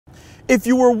If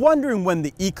you were wondering when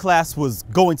the E-Class was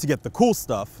going to get the cool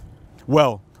stuff,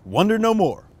 well, wonder no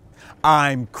more.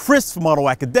 I'm Chris from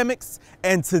AutoAcademics,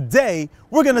 and today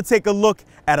we're going to take a look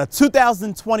at a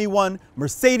 2021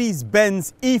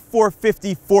 Mercedes-Benz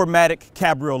E450 4MATIC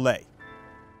Cabriolet.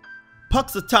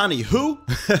 Puxatani who?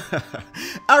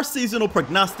 Our seasonal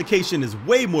prognostication is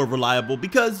way more reliable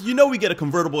because you know we get a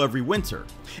convertible every winter.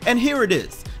 And here it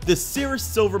is, the Cirrus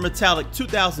Silver Metallic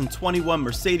 2021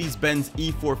 Mercedes-Benz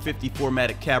E450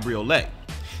 4MATIC Cabriolet.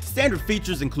 Standard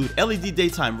features include LED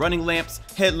daytime running lamps,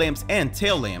 headlamps, and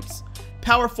tail lamps,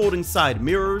 power folding side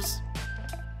mirrors,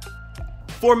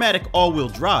 4MATIC all-wheel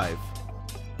drive,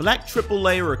 black triple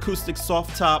layer acoustic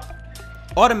soft top,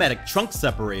 automatic trunk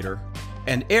separator,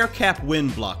 and air cap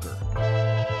wind blocker.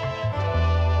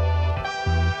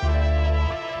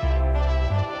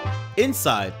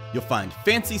 Inside, you'll find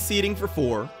fancy seating for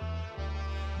 4,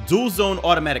 dual zone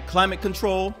automatic climate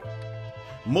control,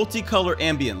 multicolor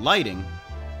ambient lighting,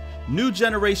 new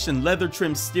generation leather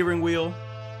trimmed steering wheel,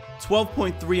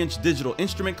 12.3-inch digital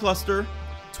instrument cluster,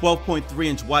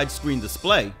 12.3-inch widescreen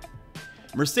display,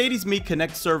 Mercedes Me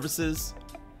Connect services,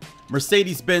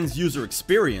 Mercedes-Benz user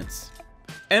experience,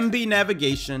 MB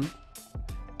navigation,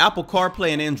 Apple CarPlay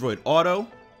and Android Auto,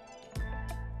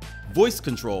 voice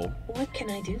control, what can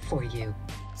I do for you?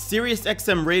 Sirius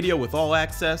XM radio with all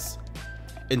access,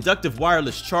 inductive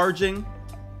wireless charging,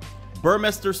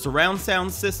 Burmester surround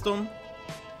sound system,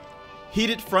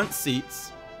 heated front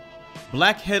seats,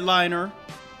 black headliner,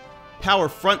 power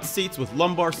front seats with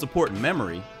lumbar support and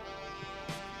memory,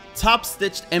 top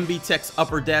stitched MB Tex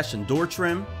upper dash and door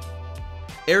trim,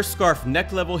 air scarf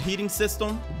neck level heating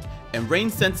system, and rain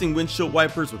sensing windshield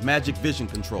wipers with magic vision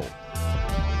control.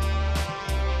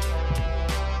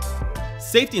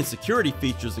 Safety and security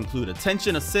features include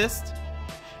attention assist,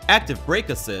 active brake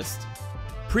assist,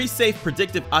 pre-safe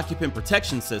predictive occupant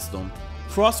protection system,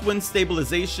 crosswind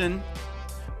stabilization,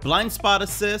 blind spot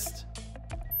assist,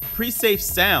 pre-safe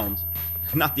sound,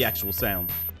 not the actual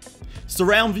sound,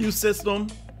 surround view system,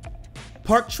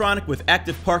 Parktronic with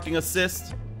active parking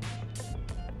assist,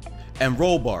 and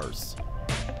roll bars.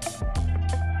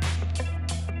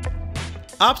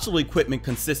 Optional equipment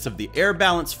consists of the air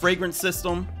balance fragrance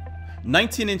system,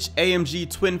 19-inch AMG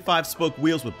twin 5-spoke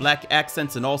wheels with black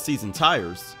accents and all-season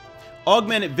tires,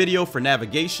 augmented video for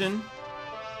navigation,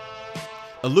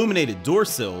 illuminated door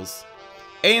sills,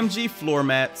 AMG floor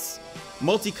mats,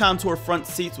 multi-contour front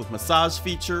seats with massage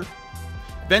feature,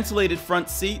 ventilated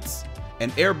front seats,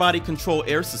 and air body control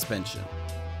air suspension.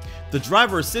 The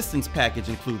driver assistance package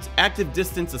includes active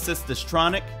distance assist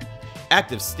Distronic,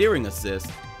 active steering assist,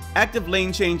 active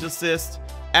lane change assist,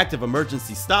 active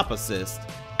emergency stop assist,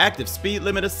 active speed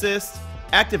limit assist,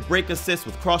 active brake assist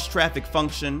with cross traffic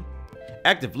function,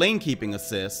 active lane keeping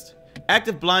assist,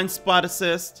 active blind spot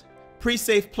assist,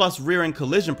 pre-safe plus rear end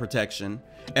collision protection,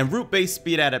 and route-based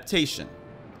speed adaptation.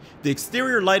 The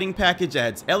exterior lighting package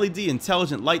adds LED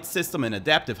intelligent light system and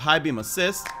adaptive high beam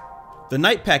assist. The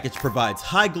night package provides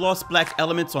high gloss black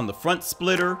elements on the front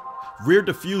splitter, rear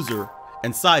diffuser,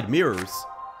 and side mirrors.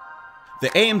 The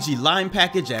AMG line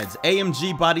package adds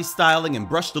AMG body styling and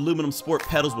brushed aluminum sport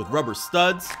pedals with rubber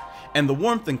studs. And the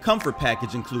warmth and comfort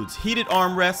package includes heated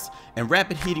armrests and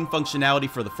rapid heating functionality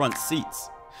for the front seats.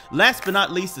 Last but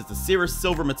not least is the Cirrus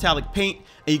Silver Metallic paint,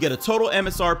 and you get a total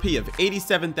M.S.R.P of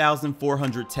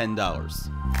 $87,410.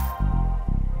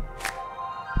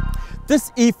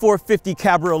 This E450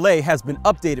 Cabriolet has been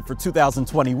updated for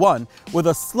 2021 with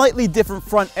a slightly different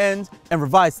front end and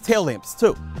revised tail lamps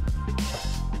too.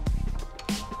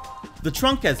 The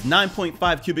trunk has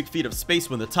 9.5 cubic feet of space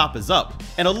when the top is up,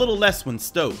 and a little less when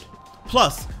stowed.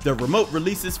 Plus, there are remote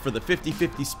releases for the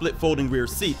 50-50 split folding rear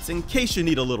seats in case you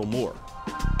need a little more.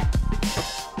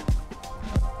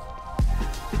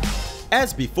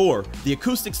 As before, the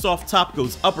acoustic soft top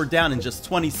goes up or down in just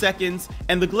 20 seconds,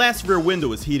 and the glass rear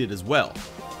window is heated as well.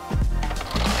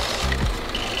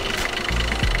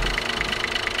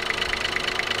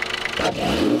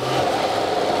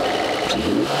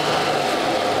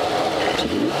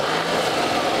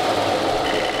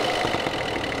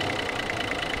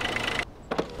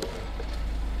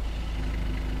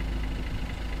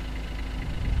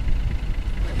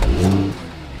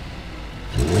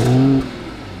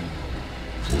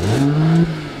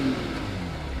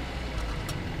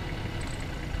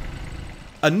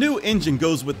 A new engine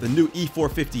goes with the new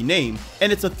E450 name,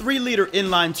 and it's a 3-liter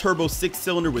inline turbo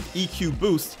 6-cylinder with EQ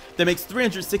boost that makes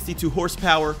 362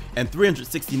 horsepower and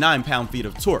 369 pound-feet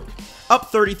of torque, up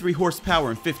 33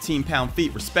 horsepower and 15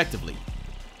 pound-feet respectively.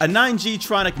 A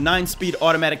 9G-tronic 9-speed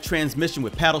automatic transmission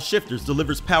with paddle shifters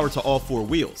delivers power to all 4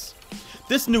 wheels.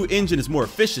 This new engine is more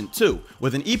efficient too,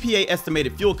 with an EPA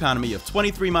estimated fuel economy of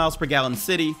 23 miles per gallon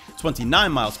city,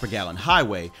 29 miles per gallon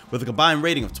highway, with a combined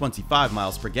rating of 25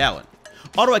 miles per gallon.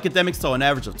 AutoAcademics saw an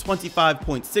average of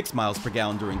 25.6 miles per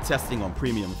gallon during testing on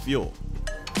premium fuel.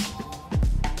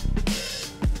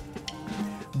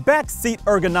 Back seat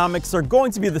ergonomics are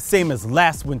going to be the same as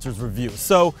last winter's review,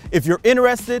 so if you're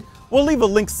interested, we'll leave a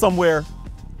link somewhere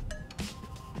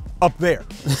up there.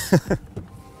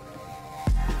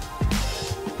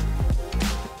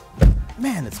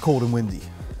 Man, it's cold and windy.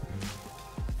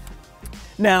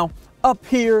 Now, up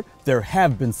here, there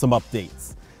have been some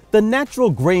updates. The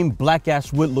natural grain black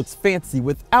ash wood looks fancy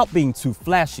without being too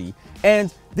flashy,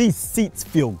 and these seats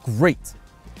feel great.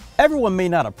 Everyone may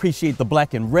not appreciate the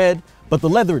black and red, but the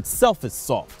leather itself is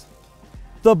soft.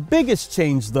 The biggest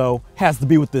change, though, has to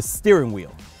be with this steering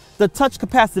wheel. The touch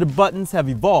capacitive buttons have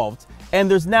evolved, and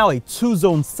there's now a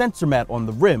 2-zone sensor mat on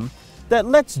the rim that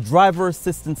lets driver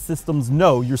assistance systems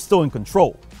know you're still in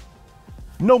control.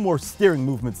 No more steering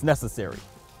movements necessary.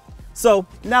 So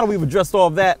now that we've addressed all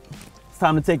of that, it's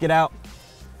time to take it out,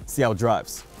 see how it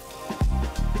drives.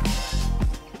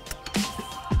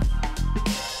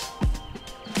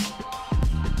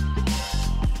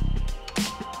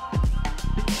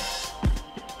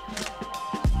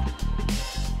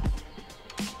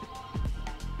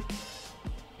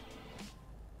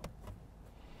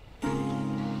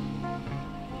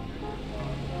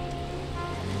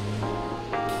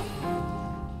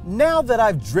 Now that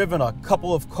I've driven a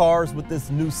couple of cars with this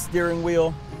new steering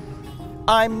wheel,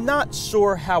 I'm not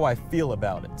sure how I feel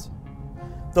about it.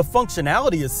 The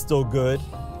functionality is still good.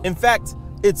 In fact,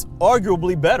 it's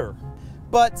arguably better.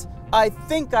 But I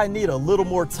think I need a little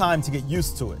more time to get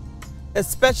used to it,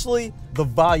 especially the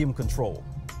volume control.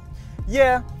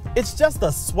 Yeah, it's just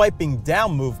a swiping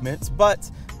down movement, but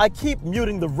I keep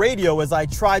muting the radio as I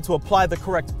try to apply the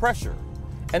correct pressure.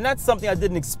 And that's something I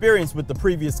didn't experience with the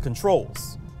previous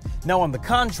controls. Now, on the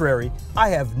contrary, I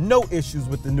have no issues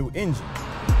with the new engine.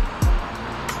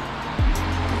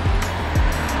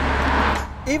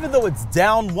 Even though it's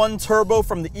down 1 turbo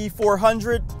from the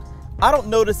E400, I don't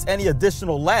notice any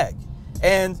additional lag,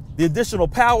 and the additional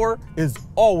power is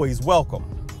always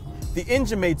welcome. The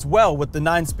engine mates well with the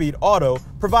 9-speed auto,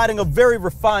 providing a very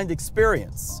refined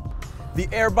experience. The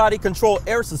air body control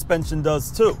air suspension does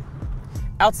too.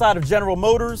 Outside of General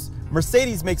Motors,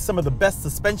 Mercedes makes some of the best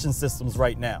suspension systems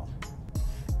right now.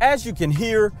 As you can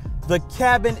hear, the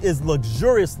cabin is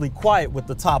luxuriously quiet with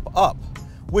the top up,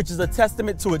 which is a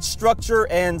testament to its structure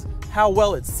and how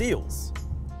well it seals.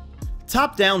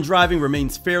 Top-down driving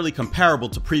remains fairly comparable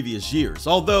to previous years,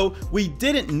 although we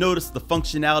didn't notice the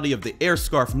functionality of the air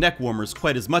scarf neck warmers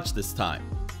quite as much this time.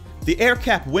 The air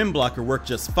cap wind blocker worked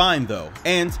just fine though,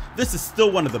 and this is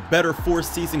still one of the better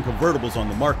 4-season convertibles on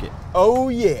the market. Oh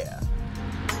yeah.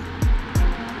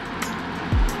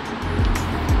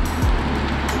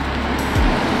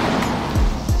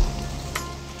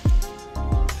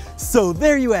 So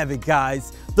there you have it,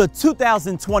 guys, the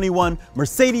 2021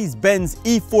 Mercedes-Benz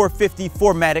E450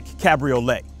 4MATIC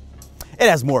Cabriolet. It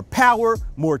has more power,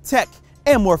 more tech,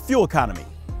 and more fuel economy.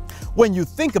 When you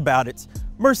think about it,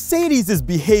 Mercedes is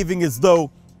behaving as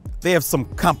though they have some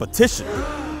competition,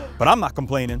 but I'm not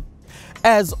complaining.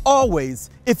 As always,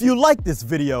 if you like this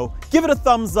video, give it a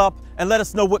thumbs up and let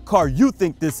us know what car you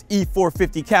think this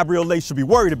E450 Cabriolet should be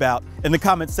worried about in the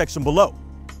comment section below.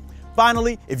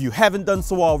 Finally, if you haven't done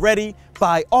so already,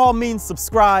 by all means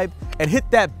subscribe and hit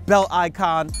that bell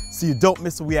icon so you don't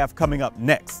miss what we have coming up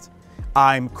next.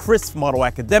 I'm Chris from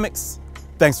AutoAcademics.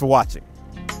 Thanks for watching.